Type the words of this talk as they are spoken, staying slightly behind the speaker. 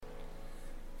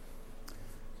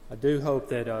I do hope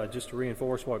that, just to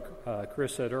reinforce what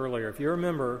Chris said earlier, if you're a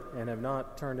member and have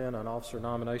not turned in an officer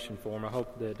nomination form, I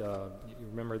hope that you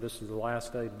remember this is the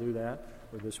last day to do that,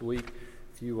 or this week.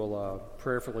 If you will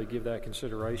prayerfully give that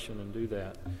consideration and do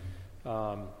that.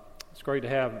 It's great to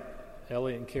have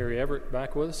Elliot and Carrie Everett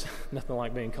back with us. Nothing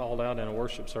like being called out in a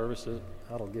worship service.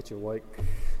 That'll get you awake.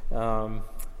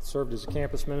 Served as a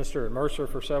campus minister at Mercer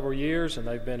for several years, and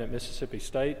they've been at Mississippi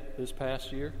State this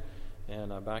past year.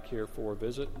 And I'm back here for a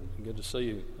visit. Good to see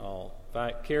you all. In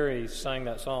fact, Carrie sang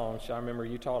that song. I remember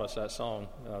you taught us that song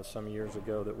some years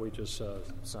ago that we just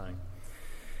sang.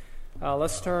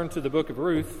 Let's turn to the book of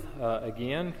Ruth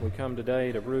again. We come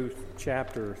today to Ruth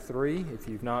chapter 3. If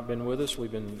you've not been with us,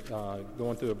 we've been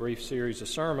going through a brief series of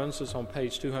sermons. It's on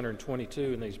page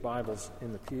 222 in these Bibles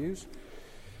in the pews.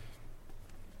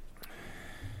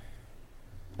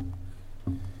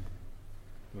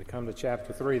 We come to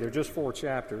chapter 3. They're just 4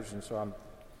 chapters, and so I'm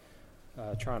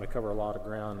trying to cover a lot of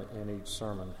ground in each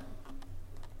sermon.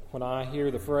 When I hear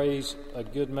the phrase, "a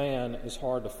good man is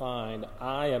hard to find,"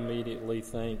 I immediately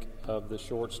think of the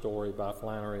short story by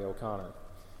Flannery O'Connor.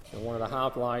 And one of the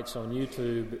highlights on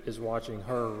YouTube is watching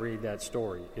her read that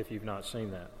story, if you've not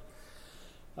seen that.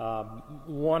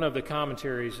 One of the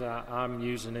commentaries I'm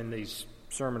using in these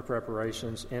sermon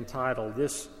preparations entitled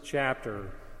this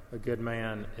chapter, "A Good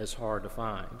Man is Hard to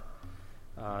Find."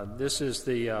 This is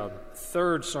the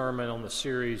third sermon on the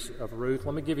series of Ruth.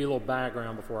 Let me give you a little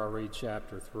background before I read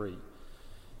chapter 3.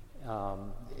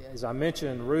 As I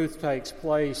mentioned, Ruth takes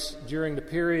place during the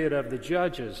period of the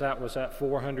Judges. That was that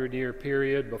 400-year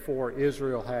period before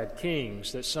Israel had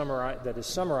kings that is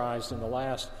summarized in the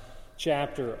last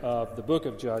chapter of the book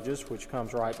of Judges, which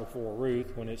comes right before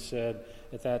Ruth, when it said,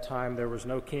 at that time there was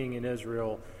no king in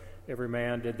Israel. Every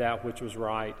man did that which was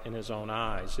right in his own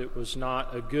eyes. It was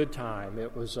not a good time.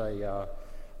 It was a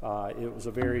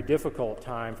very difficult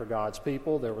time for God's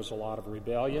people. There was a lot of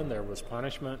rebellion. There was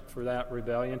punishment for that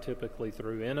rebellion, typically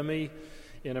through enemy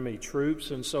troops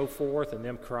and so forth, and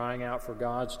them crying out for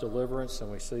God's deliverance.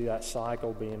 And we see that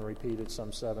cycle being repeated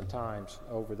some 7 times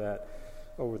over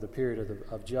the period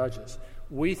of Judges.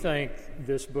 We think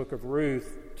this book of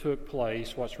Ruth took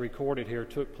place, what's recorded here,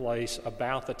 took place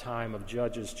about the time of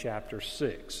Judges chapter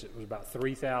 6. It was about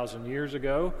 3,000 years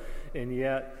ago, and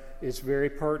yet it's very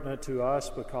pertinent to us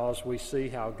because we see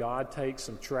how God takes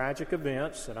some tragic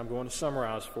events, and I'm going to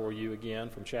summarize for you again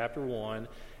from chapter 1,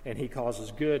 and he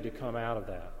causes good to come out of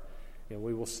that. And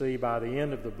we will see by the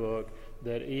end of the book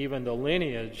that even the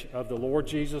lineage of the Lord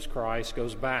Jesus Christ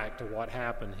goes back to what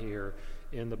happened here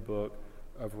in the book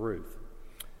of Ruth.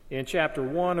 In chapter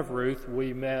 1 of Ruth,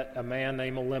 we met a man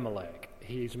named Elimelech.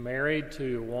 He's married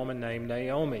to a woman named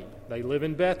Naomi. They live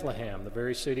in Bethlehem, the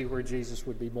very city where Jesus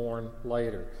would be born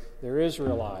later. They're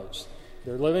Israelites.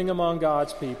 They're living among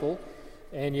God's people,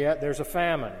 and yet there's a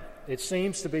famine. It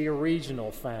seems to be a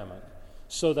regional famine.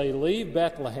 So they leave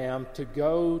Bethlehem to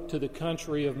go to the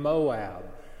country of Moab,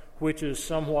 which is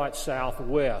somewhat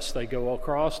southwest. They go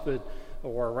across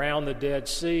or around the Dead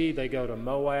Sea. They go to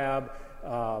Moab.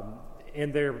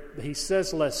 And he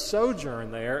says, let's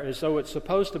sojourn there, as though it's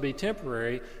supposed to be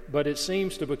temporary, but it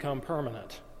seems to become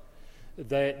permanent.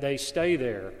 They stay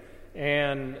there,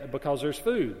 and because there's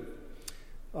food.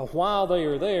 While they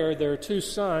are there, their 2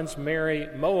 sons marry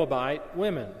Moabite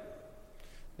women.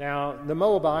 Now, the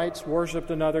Moabites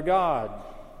worshipped another god,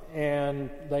 and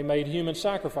they made human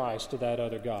sacrifice to that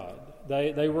other god.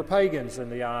 They were pagans in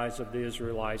the eyes of the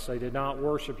Israelites. They did not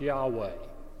worship Yahweh.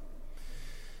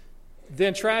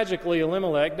 Then tragically,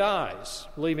 Elimelech dies,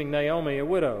 leaving Naomi a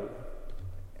widow.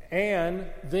 And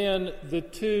then the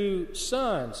 2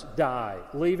 sons die,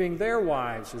 leaving their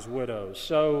wives as widows.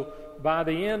 So by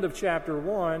the end of chapter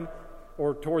 1,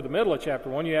 or toward the middle of chapter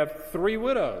 1, you have 3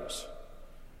 widows.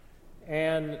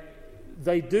 And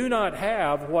they do not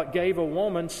have what gave a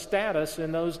woman status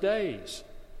in those days: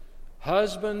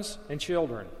 husbands and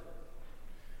children.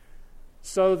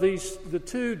 So the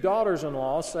 2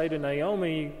 daughters-in-law say to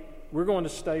Naomi, "We're going to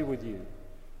stay with you."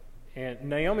 And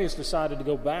Naomi has decided to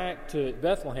go back to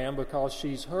Bethlehem because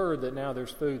she's heard that now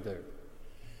there's food there.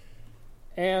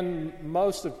 And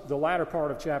most of the latter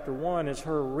part of chapter 1 is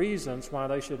her reasons why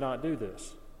they should not do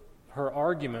this. Her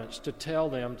arguments to tell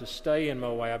them to stay in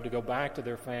Moab, to go back to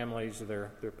their families,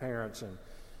 their parents,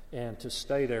 and to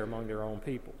stay there among their own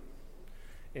people.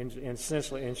 And she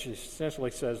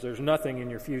essentially says, there's nothing in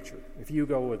your future. If you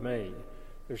go with me,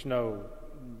 there's no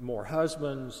more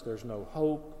husbands, there's no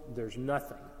hope, there's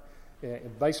nothing.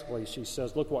 And basically, she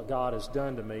says, look what God has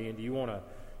done to me, and do you want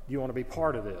to be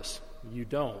part of this? You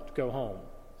don't. Go home.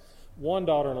 One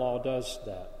daughter-in-law does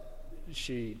that.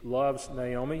 She loves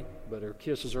Naomi, but her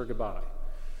kisses her goodbye.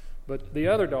 But the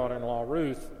other daughter-in-law,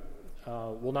 Ruth,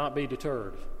 will not be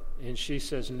deterred. And she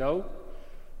says, no,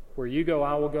 where you go,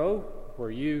 I will go.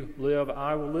 Where you live,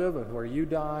 I will live. And where you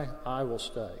die, I will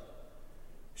stay.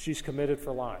 She's committed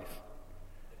for life.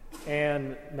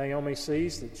 And Naomi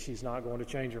sees that she's not going to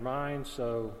change her mind,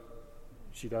 so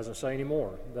she doesn't say any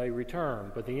more. They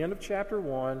return. But at the end of chapter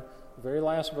 1, the very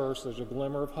last verse, there's a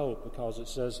glimmer of hope, because it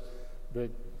says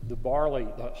that the barley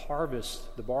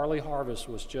harvest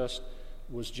was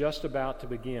just about to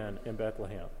begin in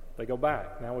Bethlehem. They go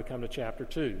back. Now we come to chapter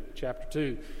 2. Chapter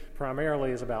 2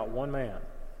 primarily is about one man,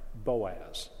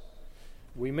 Boaz.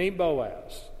 We meet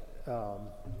Boaz,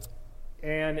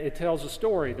 and it tells a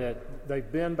story that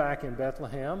they've been back in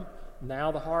Bethlehem.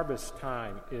 Now the harvest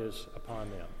time is upon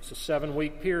them. It's a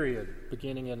 7-week period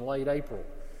beginning in late April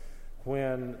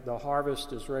when the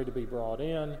harvest is ready to be brought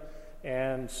in.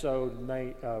 And so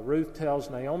Ruth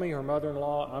tells Naomi, her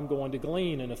mother-in-law, I'm going to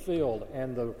glean in a field.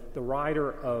 And the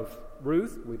writer of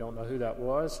Ruth, we don't know who that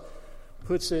was,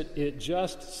 puts it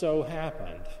just so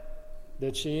happened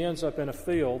that she ends up in a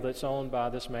field that's owned by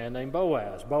this man named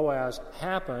Boaz. Boaz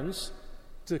happens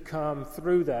to come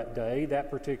through that day,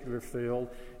 that particular field,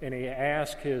 and he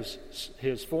asks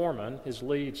his foreman, his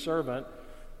lead servant,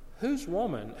 whose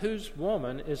woman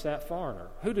is that foreigner?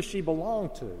 Who does she belong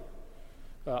to?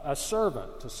 A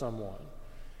servant to someone.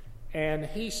 And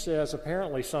he says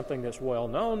apparently something that's well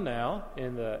known now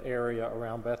in the area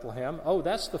around Bethlehem. Oh,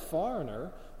 that's the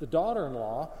foreigner, the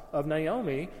daughter-in-law of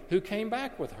Naomi, who came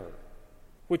back with her,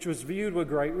 which was viewed with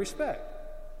great respect.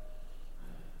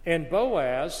 And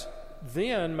Boaz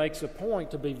then makes a point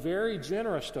to be very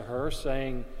generous to her,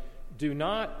 saying, do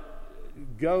not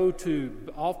go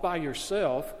off by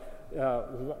yourself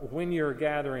when you're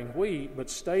gathering wheat, but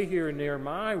stay here near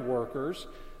my workers,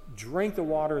 drink the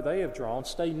water they have drawn,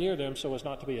 stay near them so as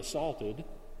not to be assaulted,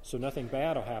 so nothing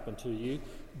bad will happen to you.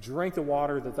 Drink the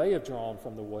water that they have drawn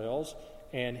from the wells,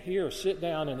 and here, sit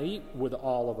down and eat with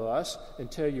all of us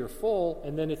until you're full.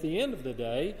 And then at the end of the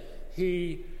day,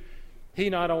 he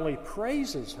not only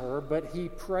praises her, but he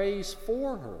prays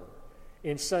for her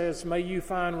and says, may you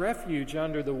find refuge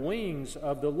under the wings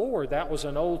of the Lord. That was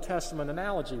an Old Testament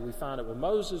analogy. We find it with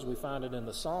Moses. We find it in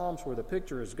the Psalms, where the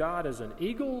picture is God as an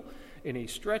eagle, and he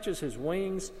stretches his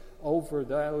wings over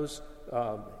those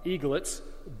eaglets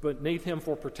beneath him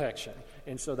for protection.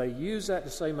 And so they use that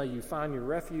to say, may you find your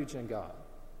refuge in God.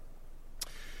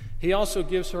 He also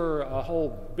gives her a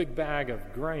whole big bag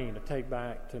of grain to take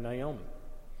back to Naomi.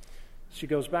 She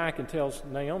goes back and tells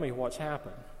Naomi what's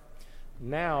happened.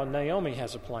 Now Naomi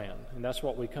has a plan, and that's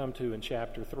what we come to in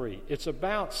chapter 3. It's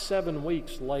about 7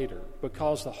 weeks later,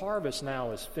 because the harvest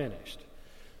now is finished.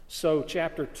 So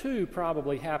chapter 2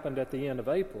 probably happened at the end of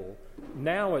April.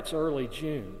 Now it's early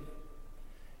June,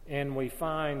 and we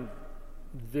find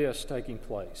this taking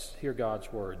place. Hear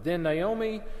God's word. Then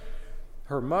Naomi,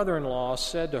 her mother-in-law,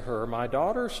 said to her, my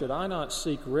daughter, should I not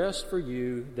seek rest for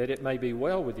you, that it may be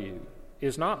well with you?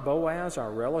 Is not Boaz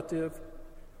our relative,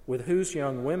 with whose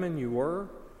young women you were?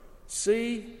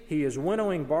 See, he is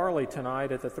winnowing barley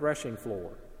tonight at the threshing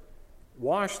floor.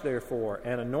 Wash, therefore,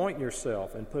 and anoint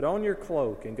yourself, and put on your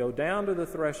cloak, and go down to the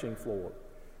threshing floor.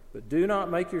 But do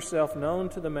not make yourself known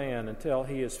to the man until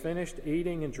he has finished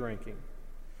eating and drinking.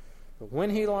 But when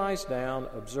he lies down,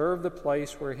 observe the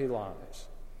place where he lies.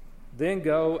 Then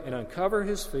go and uncover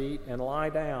his feet and lie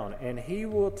down, and he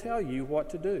will tell you what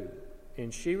to do.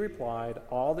 And she replied,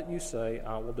 all that you say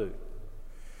I will do.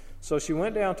 So she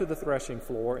went down to the threshing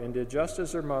floor and did just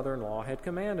as her mother-in-law had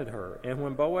commanded her. And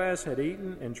when Boaz had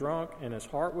eaten and drunk and his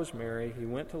heart was merry, he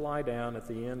went to lie down at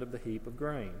the end of the heap of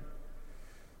grain.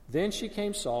 Then she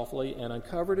came softly and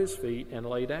uncovered his feet and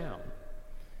lay down.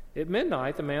 At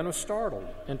midnight the man was startled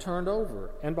and turned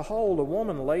over, and behold, a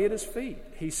woman lay at his feet.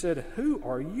 He said, who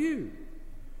are you?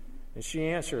 And she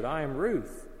answered, I am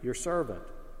Ruth, your servant.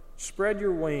 Spread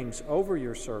your wings over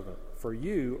your servant, for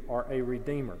you are a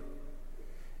redeemer.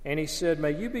 And he said,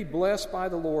 may you be blessed by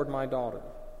the Lord, my daughter.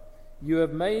 You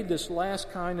have made this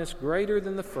last kindness greater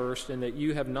than the first, in that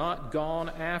you have not gone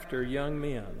after young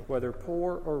men, whether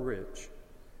poor or rich.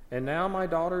 And now, my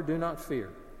daughter, do not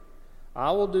fear. I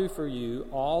will do for you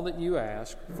all that you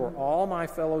ask, for all my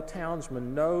fellow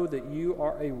townsmen know that you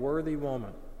are a worthy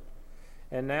woman.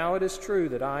 And now it is true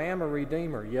that I am a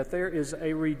redeemer, yet there is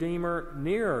a redeemer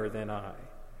nearer than I.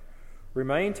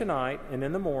 Remain tonight, and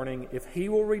in the morning, if he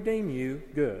will redeem you,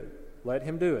 good, let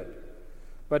him do it.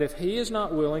 But if he is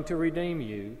not willing to redeem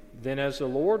you, then as the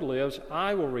Lord lives,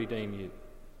 I will redeem you.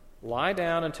 Lie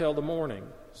down until the morning.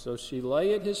 So she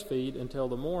lay at his feet until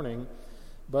the morning,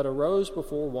 but arose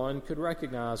before one could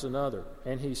recognize another.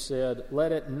 And he said,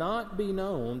 let it not be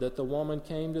known that the woman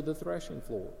came to the threshing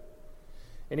floor.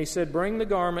 And he said, "Bring the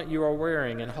garment you are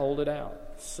wearing and hold it out."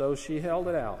 So she held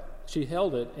it out. She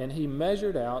held it, and he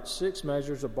measured out 6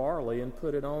 measures of barley and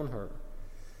put it on her.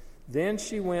 Then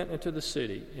she went into the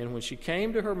city, and when she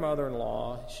came to her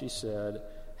mother-in-law, she said,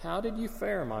 "How did you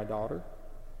fare, my daughter?"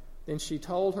 Then she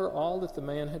told her all that the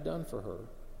man had done for her,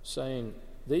 saying,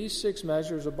 "These 6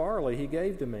 measures of barley he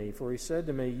gave to me, for he said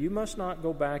to me, 'You must not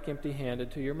go back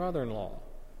empty-handed to your mother-in-law.'"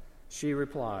 She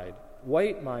replied,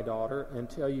 "Wait, my daughter,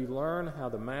 until you learn how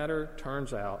the matter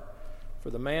turns out, for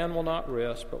the man will not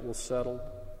rest, but will settle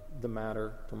the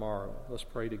matter tomorrow." Let's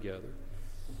pray together.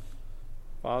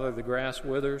 Father, the grass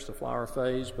withers, the flower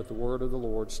fades, but the word of the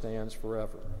Lord stands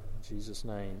forever. In Jesus'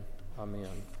 name,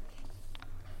 amen.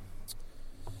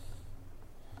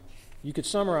 You could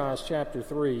summarize chapter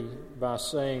 3 by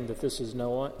saying that this is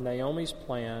Naomi's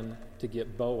plan to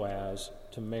get Boaz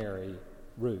to marry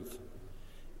Ruth.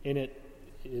 And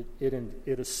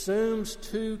it assumes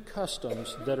 2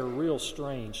 customs that are real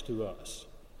strange to us.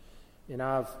 And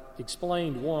I've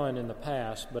explained one in the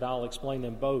past, but I'll explain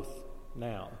them both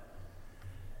now.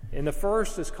 And the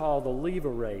first is called the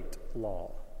levirate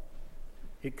law.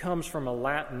 It comes from a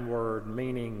Latin word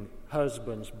meaning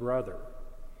husband's brother.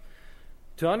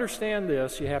 To understand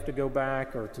this, you have to go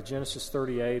back to Genesis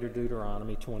 38 or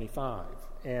Deuteronomy 25.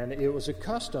 And it was a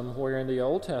custom where in the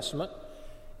Old Testament,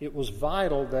 it was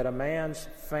vital that a man's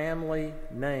family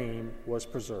name was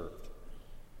preserved.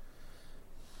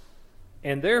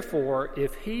 And therefore,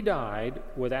 if he died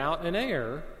without an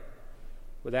heir,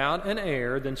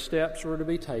 then steps were to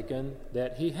be taken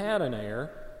that he had an heir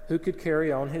who could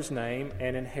carry on his name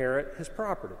and inherit his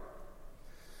property.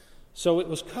 So it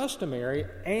was customary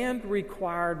and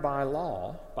required by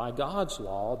law, by God's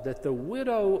law, that the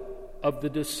widow of the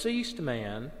deceased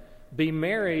man be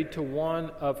married to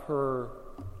one of her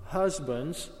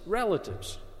husband's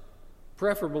relatives,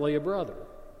 preferably a brother,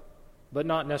 but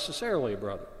not necessarily a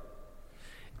brother.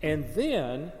 And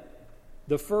then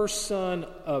the first son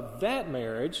of that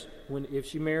marriage, if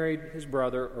she married his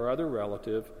brother or other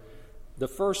relative, the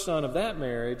first son of that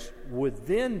marriage would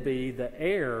then be the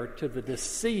heir to the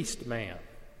deceased man.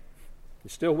 You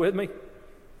still with me?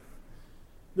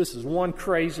 This is one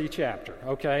crazy chapter,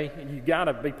 okay? You got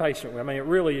to be patient with it. I mean, it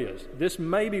really is. This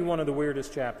may be one of the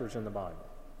weirdest chapters in the Bible,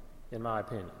 in my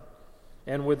opinion.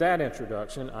 And with that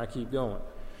introduction, I keep going.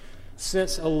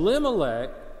 Since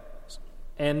Elimelech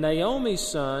and Naomi's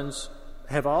sons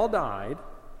have all died,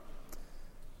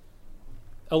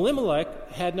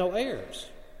 Elimelech had no heirs.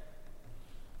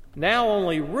 Now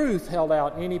only Ruth held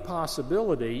out any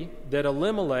possibility that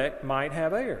Elimelech might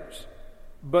have heirs.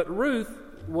 But Ruth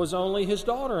was only his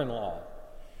daughter-in-law,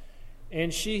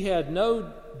 and she had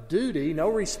no duty, no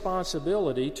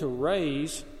responsibility to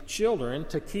raise children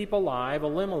to keep alive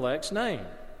Elimelech's name.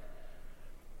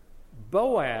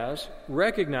 Boaz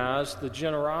recognized the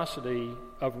generosity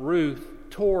of Ruth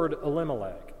toward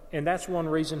Elimelech, and that's one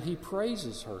reason he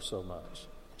praises her so much.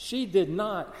 She did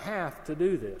not have to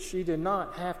do this. She did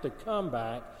not have to come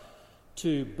back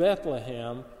to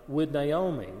Bethlehem with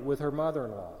Naomi, with her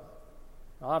mother-in-law.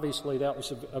 Obviously, that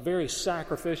was a very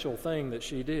sacrificial thing that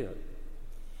she did.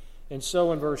 And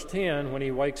so in verse 10, when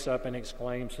he wakes up and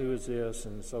exclaims, "Who is this?"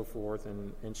 and so forth,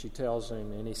 and she tells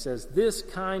him, and he says, "This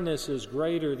kindness is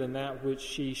greater than that which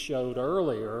she showed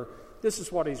earlier." This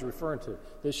is what he's referring to,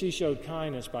 that she showed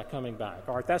kindness by coming back.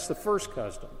 All right, that's the first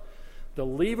custom. The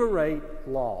levirate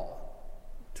law,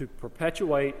 to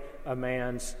perpetuate a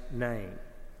man's name.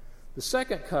 The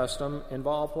second custom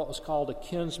involved what was called a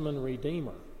kinsman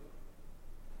redeemer,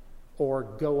 or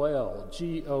goel,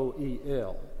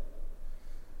 G-O-E-L,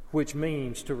 which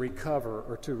means to recover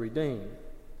or to redeem.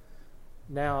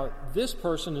 Now, this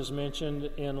person is mentioned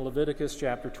in Leviticus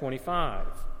chapter 25,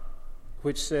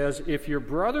 which says, "If your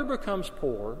brother becomes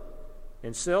poor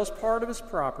and sells part of his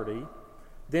property,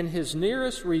 then his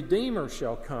nearest redeemer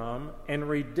shall come and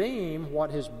redeem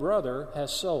what his brother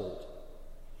has sold."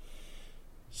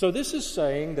 So this is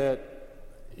saying that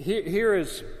here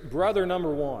is brother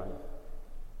number one,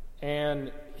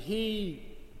 and he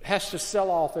has to sell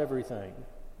off everything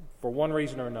for one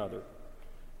reason or another.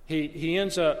 He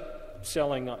ends up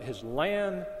selling his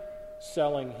land,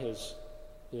 selling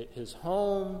his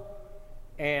home,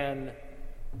 and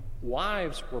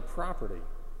wives were property.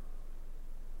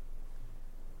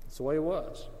 That's the way it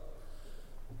was.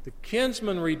 The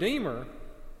kinsman redeemer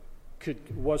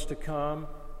was to come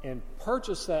and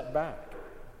purchase that back,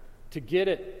 to get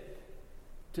it,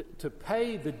 to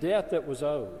pay the debt that was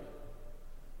owed.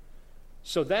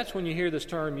 So that's when you hear this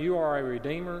term, "you are a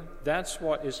redeemer," that's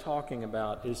what is talking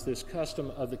about, is this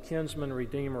custom of the kinsman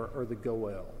redeemer or the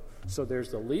goel. So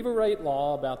there's the levirate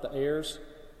law about the heirs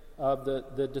of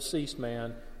the deceased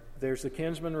man, there's the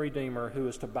kinsman redeemer who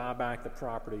is to buy back the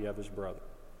property of his brother.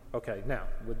 Okay, now,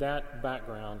 with that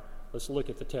background, let's look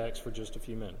at the text for just a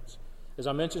few minutes. As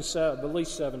I mentioned, at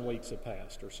least 7 weeks have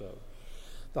passed or so.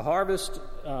 The harvest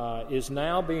is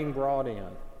now being brought in.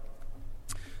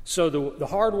 So the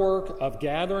hard work of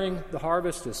gathering the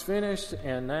harvest is finished,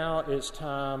 and now it's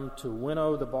time to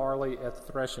winnow the barley at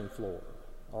the threshing floor.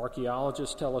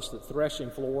 Archaeologists tell us that threshing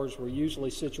floors were usually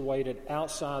situated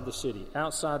outside the city,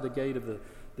 outside the gate of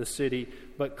the city,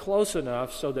 but close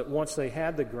enough so that once they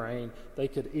had the grain, they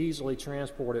could easily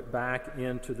transport it back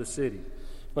into the city.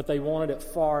 But they wanted it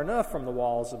far enough from the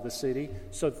walls of the city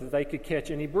so that they could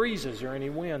catch any breezes or any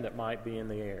wind that might be in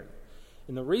the air.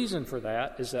 And the reason for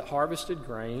that is that harvested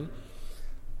grain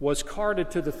was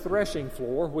carted to the threshing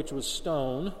floor, which was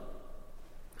stone,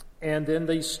 and then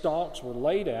these stalks were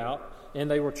laid out, and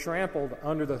they were trampled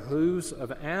under the hooves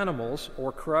of animals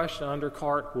or crushed under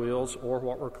cart wheels or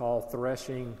what were called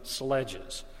threshing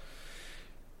sledges.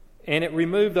 And it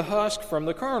removed the husk from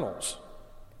the kernels.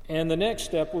 And the next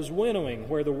step was winnowing,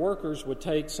 where the workers would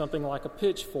take something like a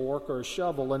pitchfork or a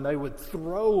shovel, and they would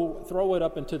throw it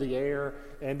up into the air,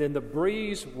 and then the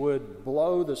breeze would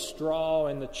blow the straw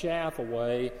and the chaff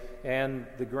away, and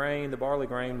the barley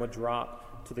grain would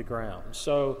drop to the ground.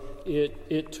 So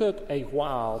it took a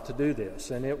while to do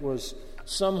this, and it was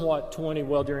somewhat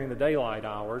during the daylight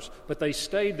hours, but they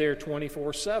stayed there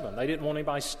 24/7. They didn't want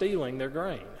anybody stealing their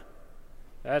grain.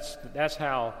 That's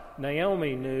how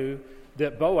Naomi knew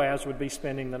that Boaz would be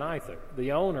spending the night there.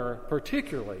 The owner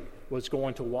particularly was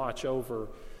going to watch over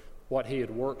what he had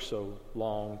worked so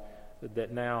long that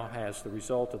now has the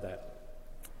result of that.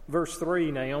 Verse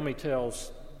 3, Naomi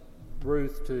tells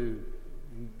Ruth to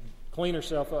clean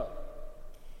herself up.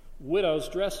 Widows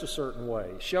dressed a certain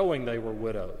way, showing they were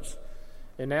widows.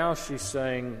 And now she's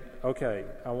saying, okay,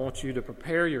 I want you to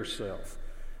prepare yourself.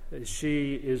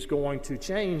 She is going to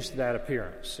change that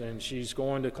appearance, and she's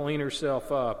going to clean herself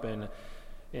up. And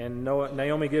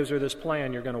Naomi gives her this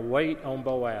plan. You're going to wait on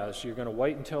Boaz. You're going to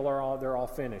wait until they're all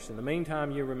finished. In the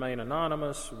meantime, you remain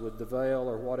anonymous with the veil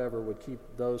or whatever would keep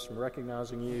those from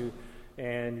recognizing you.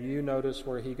 And you notice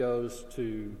where he goes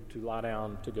to lie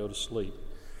down to go to sleep.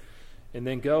 And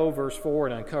then go, verse 4,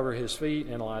 and uncover his feet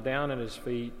and lie down at his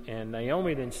feet. And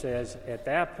Naomi then says, at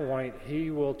that point,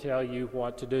 he will tell you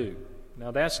what to do. Now,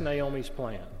 that's Naomi's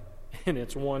plan, and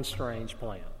it's one strange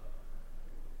plan.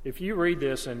 If you read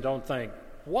this and don't think,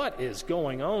 what is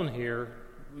going on here,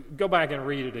 go back and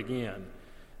read it again.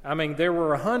 I mean, there were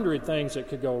 100 things that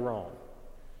could go wrong.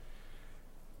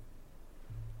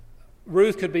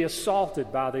 Ruth could be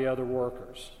assaulted by the other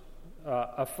workers.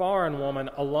 A foreign woman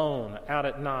alone out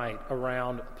at night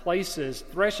around places,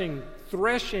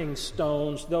 threshing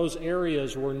stones, those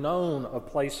areas were known of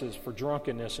places for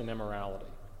drunkenness and immorality.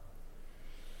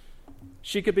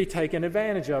 She could be taken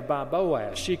advantage of by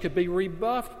Boaz. She could be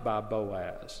rebuffed by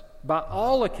Boaz. By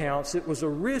all accounts, it was a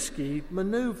risky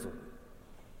maneuver.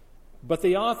 But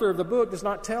the author of the book does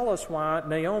not tell us why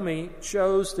Naomi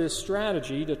chose this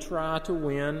strategy to try to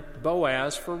win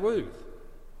Boaz for Ruth.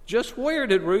 Just where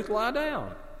did Ruth lie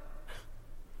down?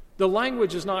 The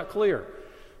language is not clear.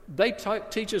 They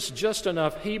teach us just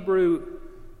enough Hebrew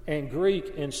and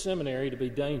Greek in seminary to be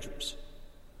dangerous.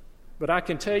 But I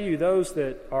can tell you those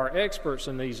that are experts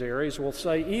in these areas will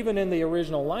say even in the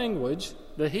original language,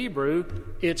 the Hebrew,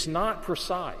 it's not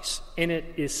precise. And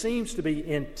it seems to be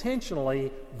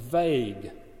intentionally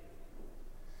vague.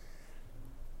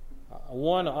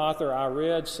 One author I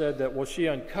read said that, well, she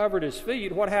uncovered his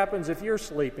feet. What happens if you're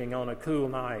sleeping on a cool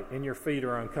night and your feet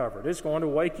are uncovered? It's going to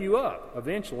wake you up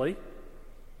eventually.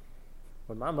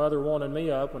 When my mother wanted me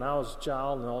up when I was a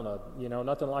child and on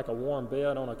nothing like a warm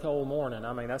bed on a cold morning,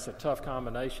 I mean, that's a tough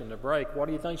combination to break. What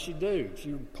do you think she'd do?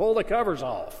 She'd pull the covers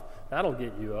off. That'll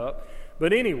get you up.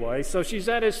 But anyway, so she's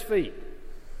at his feet.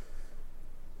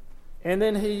 And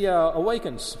then he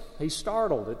awakens. He's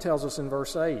startled, it tells us in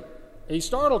verse 8. He's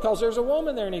startled because there's a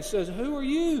woman there, and he says, who are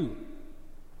you?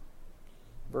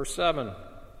 Verse 7,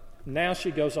 now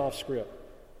she goes off script.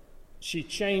 She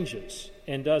changes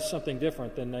and does something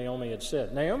different than Naomi had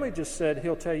said. Naomi just said,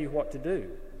 he'll tell you what to do.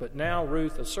 But now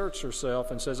Ruth asserts herself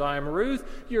and says, I am Ruth,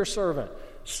 your servant.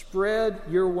 Spread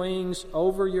your wings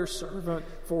over your servant,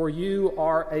 for you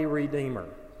are a redeemer.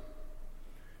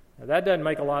 Now, that doesn't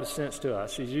make a lot of sense to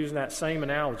us. She's using that same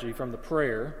analogy from the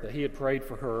prayer that he had prayed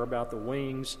for her about the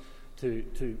wings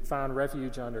to find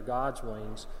refuge under God's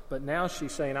wings. But now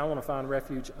she's saying, I want to find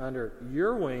refuge under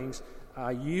your wings.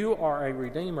 You are a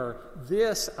redeemer.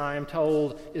 This, I am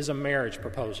told, is a marriage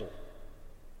proposal.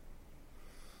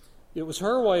 It was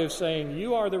her way of saying,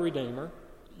 you are the redeemer.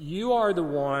 you are the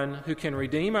one who can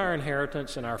redeem our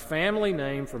inheritance and our family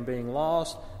name from being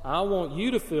lost. I want you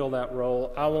to fill that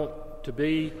role. I want to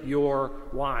be your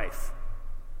wife.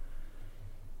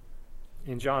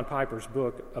 In John Piper's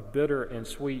book, A Bitter and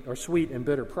Sweet, or Sweet and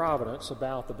Bitter Providence,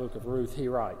 about the book of Ruth, he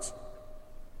writes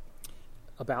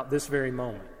about this very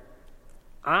moment.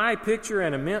 I picture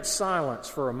an immense silence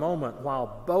for a moment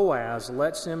while Boaz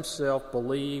lets himself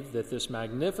believe that this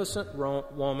magnificent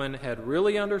woman had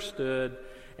really understood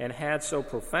and had so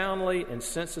profoundly and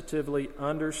sensitively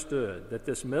understood that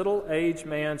this middle-aged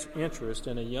man's interest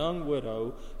in a young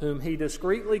widow whom he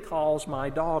discreetly calls my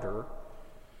daughter,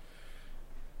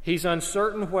 he's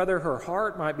uncertain whether her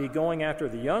heart might be going after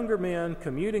the younger men,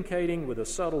 communicating with a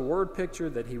subtle word picture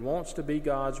that he wants to be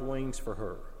God's wings for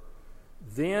her.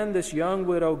 Then this young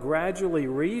widow gradually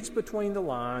reads between the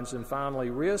lines and finally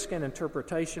risks an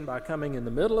interpretation by coming in the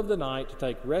middle of the night to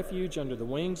take refuge under the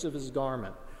wings of his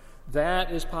garment.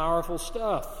 That is powerful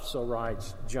stuff, so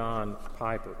writes John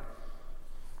Piper.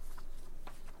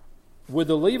 With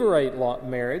the Levirate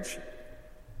marriage,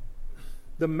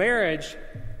 the marriage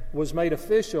was made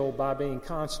official by being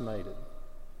consummated,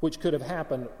 which could have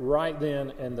happened right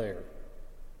then and there.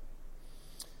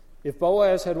 If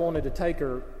Boaz had wanted to take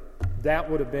her, that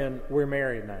would have been, we're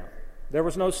married now. There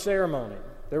was no ceremony.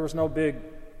 There was no big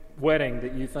wedding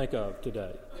that you think of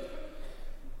today.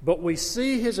 But we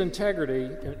see his integrity.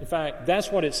 In fact,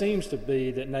 that's what it seems to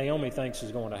be that Naomi thinks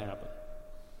is going to happen.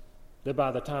 That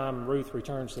by the time Ruth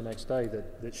returns the next day,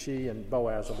 that she and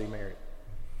Boaz will be married.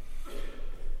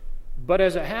 But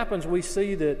as it happens, we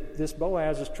see that this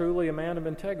Boaz is truly a man of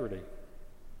integrity.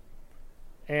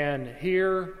 And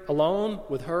here, alone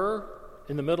with her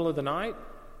in the middle of the night,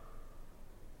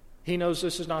 he knows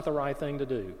this is not the right thing to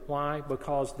do. Why?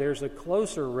 Because there's a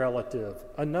closer relative,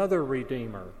 another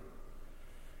redeemer.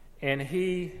 And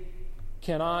he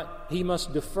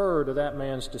must defer to that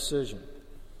man's decision.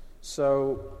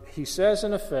 So he says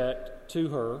in effect to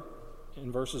her,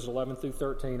 in verses 11 through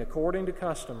 13, according to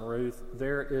custom, Ruth,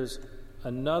 there is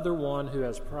another one who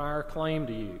has prior claim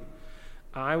to you.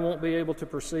 I won't be able to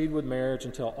proceed with marriage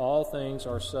until all things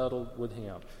are settled with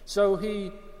him. So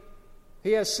he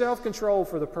has self-control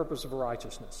for the purpose of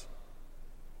righteousness.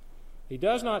 He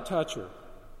does not touch her.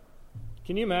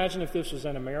 Can you imagine if this was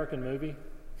an American movie?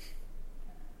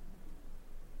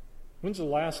 When's the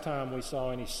last time we saw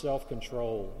any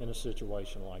self-control in a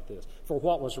situation like this? For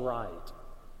what was right.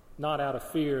 Not out of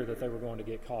fear that they were going to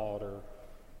get caught or,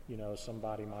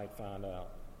 somebody might find out.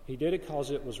 He did it because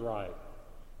it was right.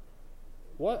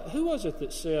 Who was it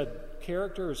that said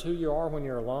character is who you are when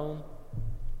you're alone?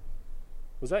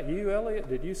 Was that you, Elliot?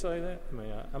 Did you say that?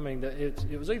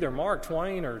 It was either Mark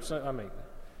Twain or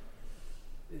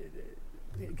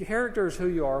character is who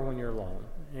you are when you're alone.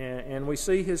 And we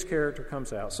see his character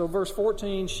comes out. So verse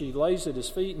 14, she lays at his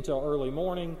feet until early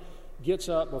morning, gets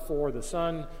up before the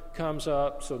sun comes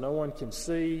up so no one can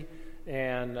see.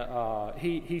 And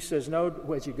he says, no,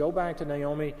 as you go back to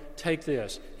Naomi, take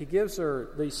this. He gives her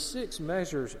these 6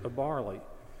 measures of barley.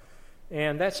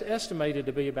 And that's estimated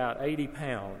to be about 80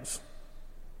 pounds.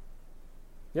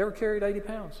 You ever carried 80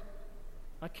 pounds?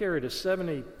 I carried a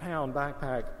 70-pound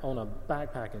backpack on a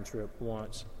backpacking trip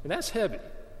once. And that's heavy.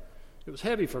 It was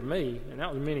heavy for me, and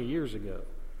that was many years ago.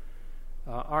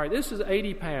 All right, this is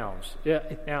 80 pounds.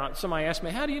 Now, somebody asked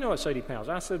me, how do you know it's 80 pounds?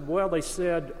 I said, well, they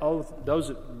said, those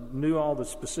that knew all the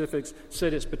specifics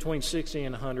said it's between 60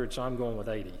 and 100, so I'm going with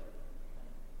 80.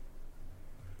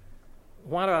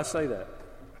 Why do I say that?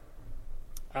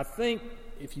 I think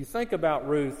if you think about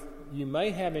Ruth, you may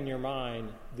have in your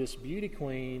mind this beauty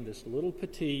queen, this little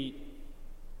petite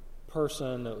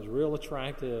person that was real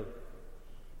attractive.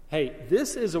 Hey,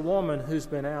 this is a woman who's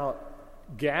been out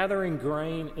gathering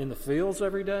grain in the fields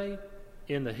every day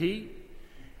in the heat,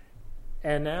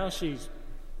 and now she's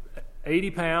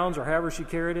 80 pounds or however she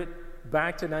carried it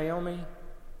back to Naomi.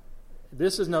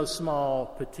 This is no small,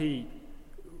 petite,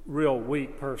 real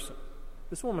weak person.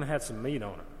 This woman had some meat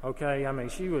on her, okay?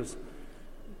 She was,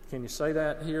 can you say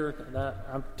that here?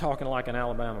 I'm talking like an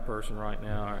Alabama person right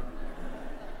now. All right.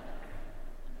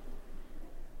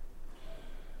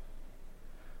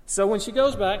 So when she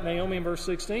goes back, Naomi in verse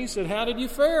 16 said, how did you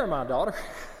fare, my daughter?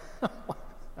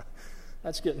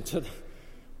 That's getting to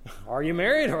are you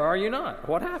married or are you not?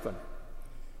 What happened?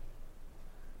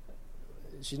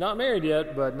 She's not married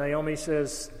yet, but Naomi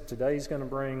says, today's going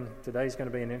to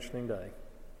be an interesting day.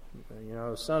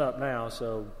 Sun up now,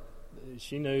 so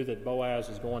she knew that Boaz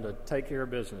is going to take care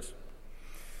of business.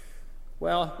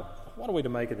 Well, what are we to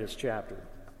make of this chapter?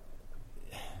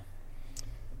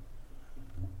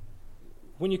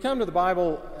 When you come to the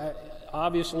Bible,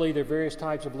 obviously there are various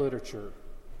types of literature.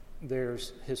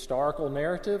 There's historical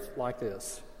narrative like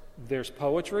this. There's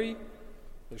poetry.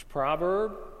 There's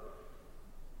proverb.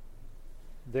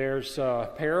 There's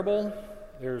parable.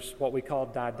 There's what we call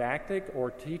didactic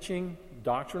or teaching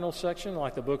doctrinal section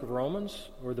like the book of Romans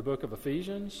or the book of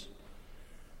Ephesians,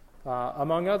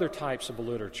 among other types of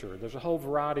literature. There's a whole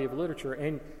variety of literature,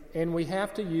 and we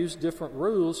have to use different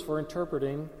rules for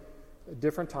interpreting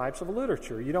different types of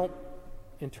literature. You don't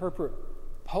interpret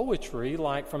poetry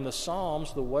like from the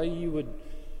Psalms the way you would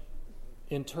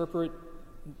interpret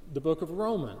the book of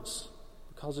Romans,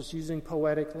 because it's using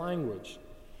poetic language.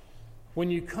 When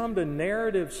you come to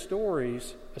narrative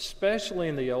stories, especially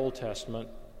in the Old Testament,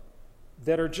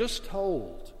 that are just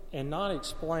told and not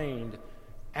explained,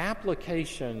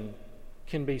 application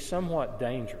can be somewhat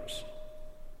dangerous,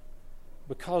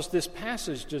 because this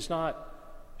passage does not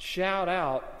shout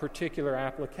out particular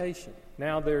application.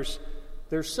 Now, there's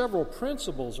several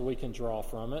principles we can draw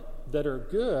from it that are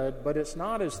good, but it's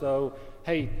not as though,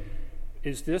 hey,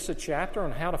 is this a chapter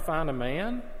on how to find a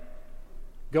man?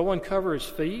 Go uncover his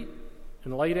feet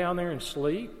and lay down there and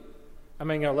sleep? I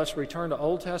mean, let's return to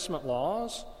Old Testament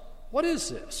laws? What is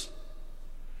this?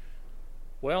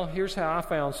 Well, here's how I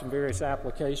found some various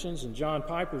applications. In John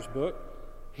Piper's book,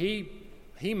 he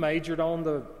majored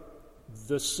on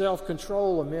the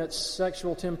self-control amidst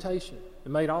sexual temptation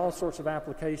and made all sorts of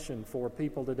application for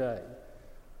people today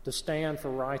to stand for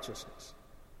righteousness.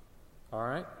 All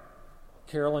right?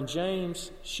 Carolyn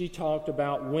James, she talked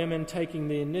about women taking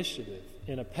the initiative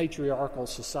in a patriarchal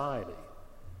society,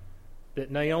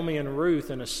 that Naomi and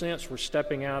Ruth, in a sense, were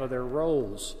stepping out of their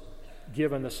roles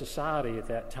given the society at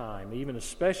that time, even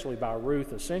especially by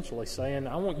Ruth essentially saying,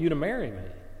 I want you to marry me,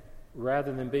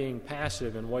 rather than being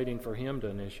passive and waiting for him to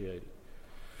initiate it.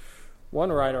 One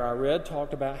writer I read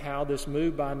talked about how this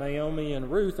move by Naomi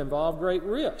and Ruth involved great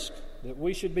risk, that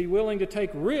we should be willing to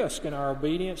take risk in our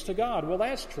obedience to God. Well,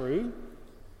 that's true.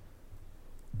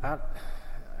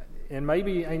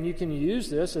 And you can use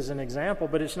this as an example,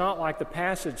 but it's not like the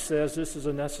passage says this is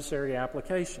a necessary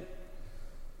application.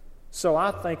 So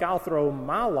I think I'll throw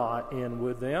my lot in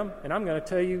with them, and I'm going to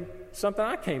tell you something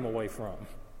I came away from.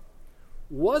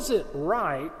 Was it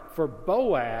right for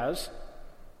Boaz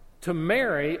to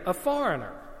marry a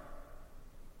foreigner?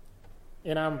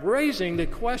 And I'm raising the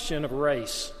question of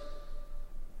race.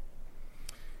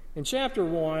 In chapter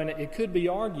 1, it could be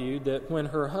argued that when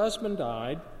her husband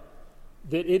died,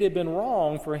 that it had been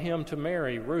wrong for him to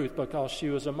marry Ruth because she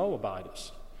was a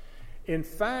Moabitess. In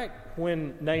fact,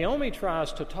 when Naomi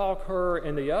tries to talk her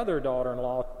and the other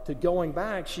daughter-in-law to going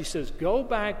back, she says, go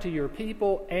back to your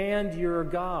people and your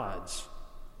gods.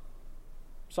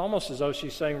 It's almost as though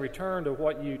she's saying, return to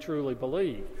what you truly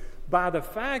believe. By the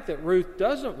fact that Ruth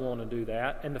doesn't want to do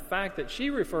that, and the fact that she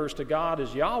refers to God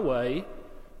as Yahweh,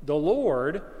 the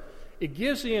Lord, it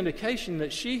gives the indication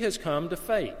that she has come to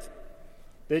faith,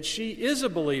 that she is a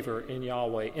believer in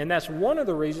Yahweh. And that's one of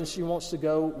the reasons she wants to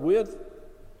go with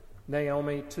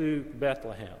Naomi to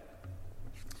Bethlehem.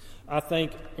 I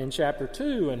think in chapter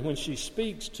 2, and when she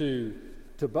speaks to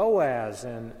Boaz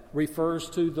and refers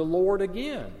to the Lord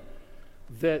again,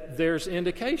 that there's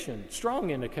indication, strong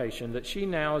indication, that she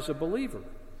now is a believer.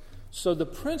 So the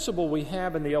principle we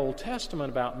have in the Old Testament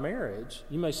about marriage,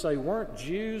 you may say, weren't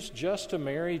Jews just to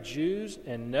marry Jews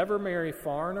and never marry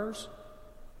foreigners?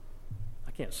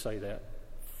 I can't say that.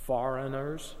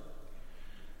 Foreigners.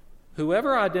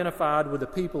 Whoever identified with the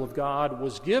people of God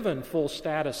was given full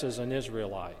status as an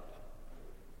Israelite.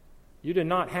 You did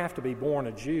not have to be born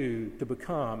a Jew to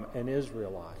become an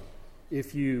Israelite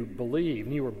if you believe,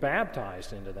 and you were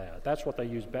baptized into that. That's what they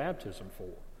use baptism for.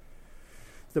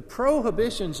 The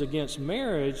prohibitions against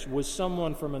marriage with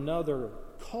someone from another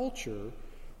culture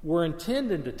were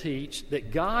intended to teach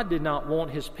that God did not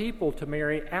want his people to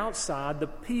marry outside the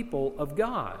people of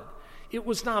God. It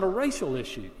was not a racial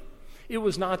issue. It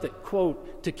was not that,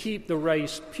 quote, to keep the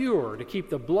race pure, to keep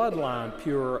the bloodline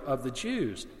pure of the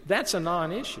Jews. That's a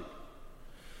non-issue.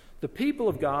 The people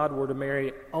of God were to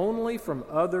marry only from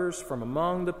others from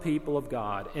among the people of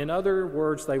God. In other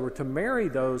words, they were to marry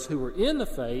those who were in the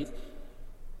faith.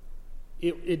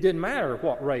 It didn't matter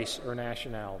what race or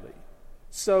nationality.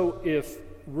 So if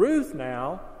Ruth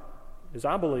now, as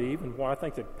I believe, and what I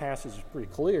think the passage is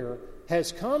pretty clear,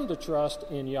 has come to trust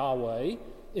in Yahweh,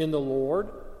 in the Lord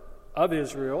of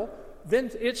Israel,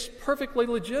 then it's perfectly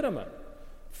legitimate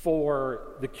for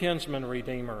the kinsman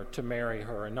redeemer to marry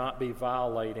her and not be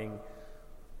violating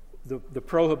the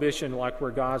prohibition, like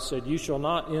where God said, you shall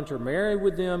not intermarry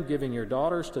with them, giving your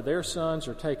daughters to their sons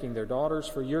or taking their daughters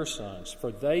for your sons,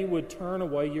 for they would turn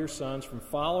away your sons from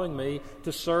following me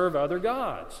to serve other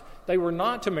gods. They were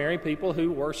not to marry people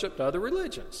who worshiped other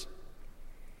religions.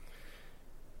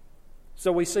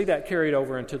 So we see that carried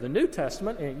over into the New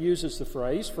Testament, and it uses the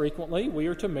phrase frequently, we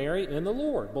are to marry in the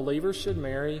Lord. Believers should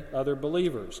marry other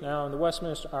believers. Now, in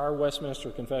our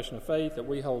Westminster Confession of Faith that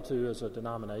we hold to as a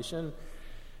denomination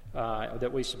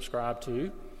that we subscribe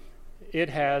to, it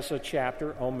has a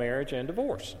chapter on marriage and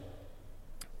divorce.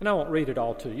 And I won't read it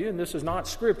all to you, and this is not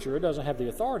Scripture. It doesn't have the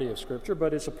authority of Scripture,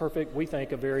 but it's we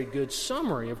think, a very good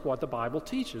summary of what the Bible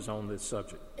teaches on this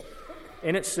subject.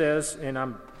 And it says, and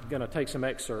I'm going to take some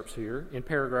excerpts here, in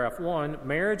paragraph 1,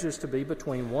 marriage is to be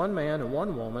between one man and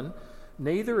one woman.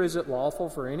 Neither is it lawful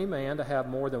for any man to have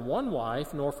more than one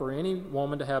wife, nor for any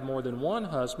woman to have more than one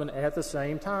husband at the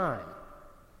same time.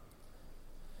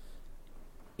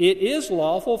 It is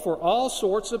lawful for all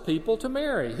sorts of people to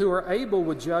marry, who are able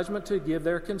with judgment to give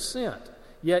their consent.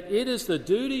 Yet it is the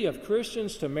duty of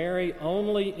Christians to marry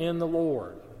only in the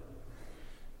Lord.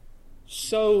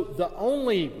 So the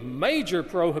only major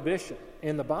prohibition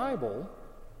in the Bible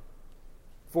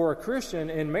for a Christian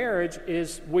in marriage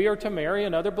is we are to marry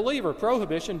another believer.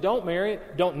 Prohibition, don't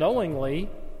knowingly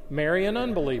marry an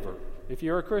unbeliever if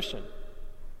you're a Christian.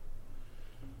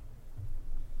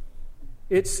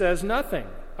 It says nothing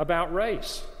about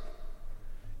race.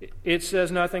 It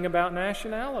says nothing about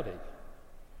nationality.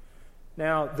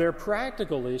 Now, there are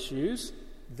practical issues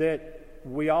that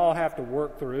we all have to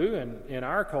work through in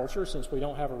our culture, since we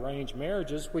don't have arranged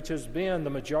marriages, which has been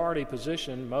the majority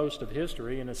position most of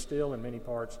history and is still in many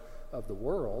parts of the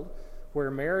world, where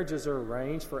marriages are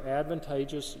arranged for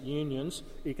advantageous unions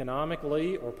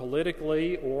economically or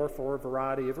politically or for a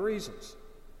variety of reasons.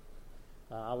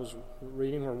 I was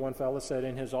reading where one fellow said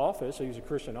in his office, he was a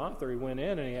Christian author, he went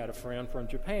in and he had a friend from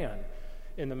Japan.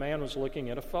 And the man was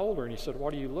looking at a folder and he said,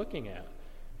 "What are you looking at?"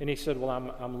 And he said, "Well,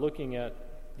 I'm looking at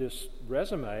this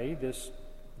resume, this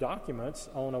documents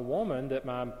on a woman that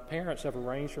my parents have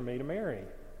arranged for me to marry.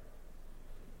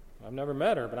 I've never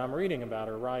met her, but I'm reading about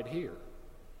her right here."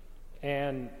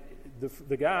 And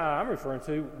the guy I'm referring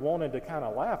to wanted to kind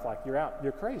of laugh like,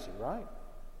 you're crazy, right?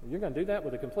 You're going to do that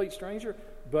with a complete stranger?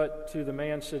 But to the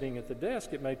man sitting at the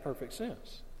desk, it made perfect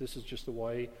sense. This is just the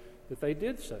way that they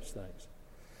did such things.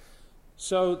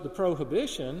 So the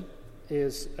prohibition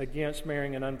is against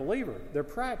marrying an unbeliever. They're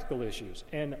practical issues.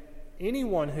 And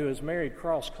anyone who is married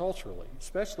cross-culturally,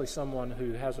 especially someone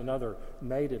who has another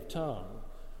native tongue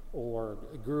or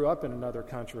grew up in another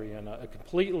country and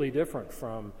completely different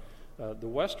from the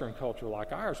Western culture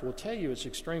like ours, will tell you it's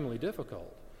extremely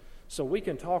difficult. So we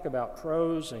can talk about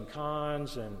pros and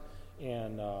cons and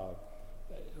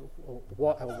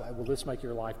will this make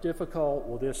your life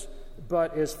difficult?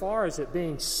 But as far as it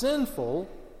being sinful,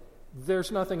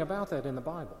 there's nothing about that in the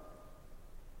Bible.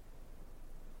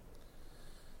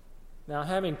 Now,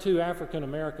 having 2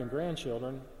 African-American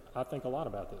grandchildren, I think a lot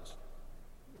about this.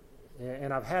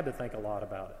 And I've had to think a lot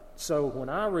about it. So when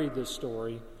I read this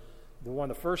story, one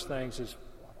of the first things is,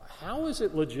 how is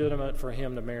it legitimate for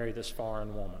him to marry this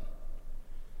foreign woman?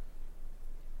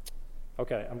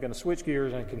 Okay, I'm going to switch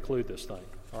gears and conclude this thing,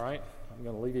 all right? I'm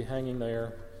going to leave you hanging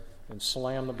there and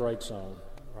slam the brakes on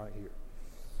right here.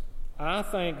 I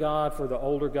thank God for the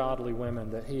older godly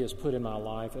women that He has put in my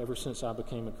life ever since I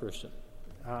became a Christian.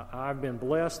 I've been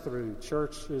blessed through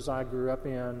churches I grew up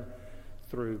in,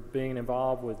 through being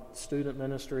involved with student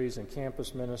ministries and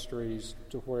campus ministries,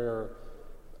 to where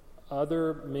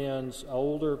other men's,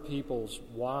 older people's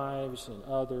wives and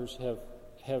others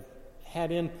have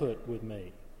had input with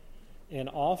me. And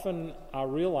often I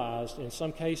realized in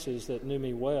some cases that knew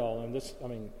me well,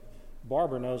 and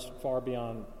Barbara knows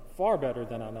far better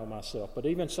than I know myself, but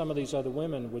even some of these other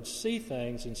women would see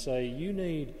things and say,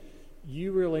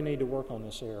 you really need to work on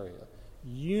this area.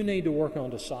 You need to work on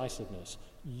decisiveness.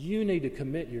 You need to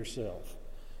commit yourself.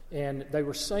 And they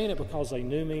were saying it because they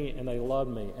knew me and they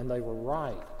loved me, and they were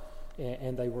right.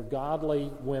 And they were godly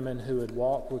women who had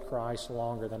walked with Christ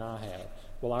longer than I had.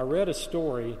 Well, I read a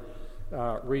story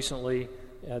recently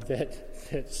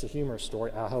that's a humorous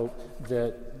story, I hope,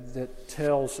 that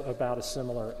tells about a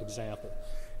similar example.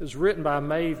 It was written by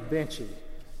Maeve Binchy.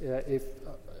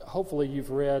 Hopefully you've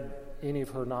read any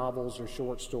of her novels or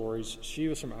short stories. She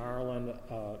was from Ireland.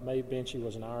 Maeve Binchy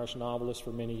was an Irish novelist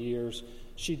for many years.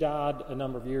 She died a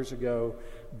number of years ago,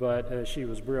 but she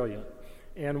was brilliant.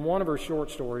 And one of her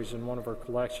short stories in one of her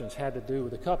collections had to do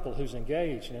with a couple who's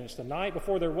engaged, and it's the night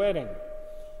before their wedding,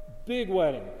 big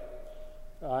wedding,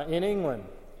 in England,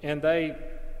 and they've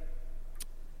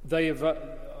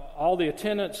all the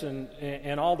attendants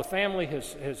and all the family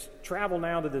has traveled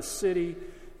now to this city,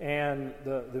 and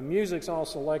the music's all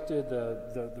selected,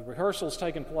 the rehearsal's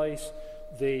taken place,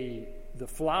 the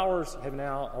flowers have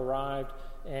now arrived,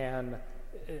 and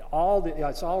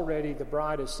it's already, the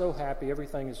bride is so happy,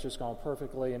 everything has just gone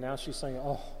perfectly, and now she's saying,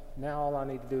 oh, now all I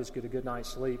need to do is get a good night's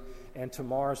sleep, and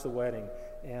tomorrow's the wedding,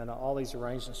 and all these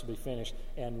arrangements will be finished.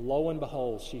 And lo and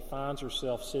behold, she finds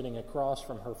herself sitting across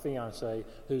from her fiancé,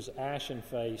 who's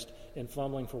ashen-faced and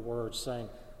fumbling for words, saying,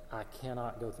 I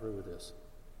cannot go through with this.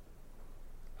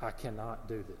 I cannot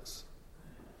do this.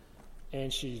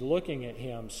 And she's looking at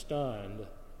him stunned,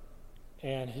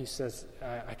 and he says,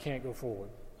 I can't go forward.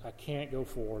 I can't go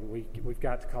forward. We've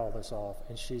got to call this off.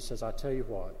 And she says, I tell you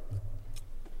what,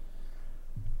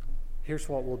 here's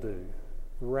what we'll do.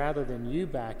 Rather than you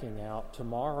backing out,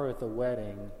 tomorrow at the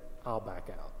wedding, I'll back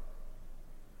out.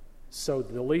 So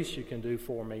the least you can do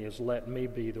for me is let me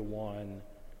be the one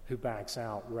who backs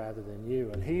out rather than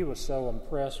you. And he was so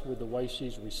impressed with the way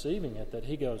she's receiving it that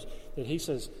he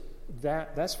says,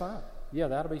 that's fine. Yeah,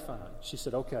 that'll be fine. She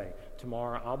said, okay,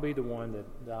 tomorrow I'll be the one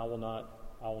that I will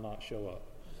not show up.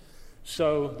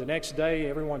 So the next day,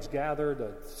 everyone's gathered.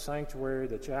 The sanctuary,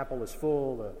 the chapel is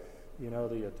full.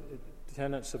 The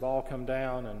attendants have all come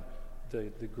down, and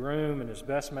the groom and his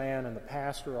best man and the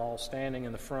pastor are all standing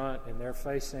in the front, and they're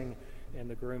facing. And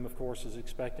the groom, of course, is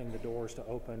expecting the doors to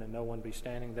open and no one be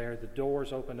standing there. The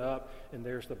doors open up, and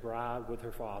there's the bride with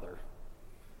her father.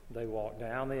 They walk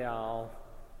down the aisle.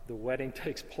 The wedding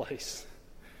takes place.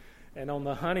 And on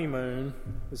the honeymoon,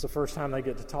 it's the first time they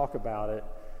get to talk about it.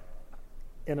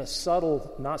 In a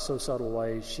subtle, not so subtle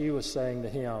way, she was saying to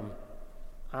him,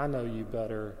 I know you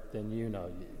better than you know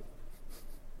you.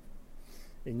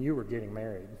 And you were getting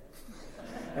married.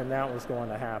 And that was going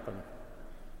to happen.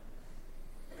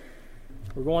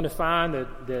 We're going to find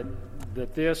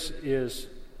that this is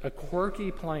a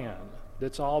quirky plan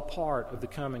that's all part of the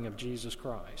coming of Jesus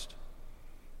Christ,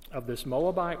 of this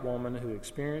Moabite woman who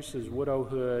experiences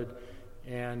widowhood.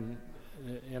 And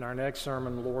in our next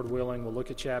sermon, Lord willing, we'll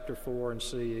look at chapter 4 and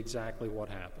see exactly what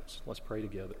happens. Let's pray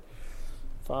together.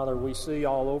 Father, we see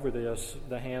all over this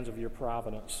the hands of your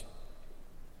providence,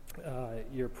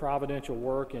 your providential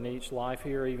work in each life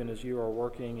here, even as you are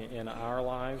working in our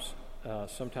lives.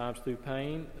 Sometimes through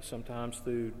pain, sometimes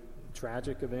through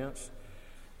tragic events,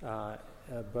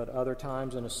 but other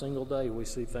times in a single day we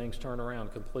see things turn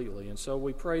around completely. And so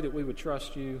we pray that we would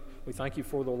trust you. We thank you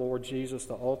for the Lord Jesus,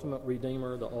 the ultimate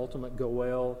Redeemer, the ultimate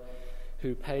Goel,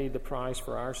 who paid the price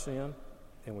for our sin.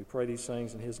 And we pray these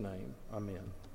things in his name. Amen.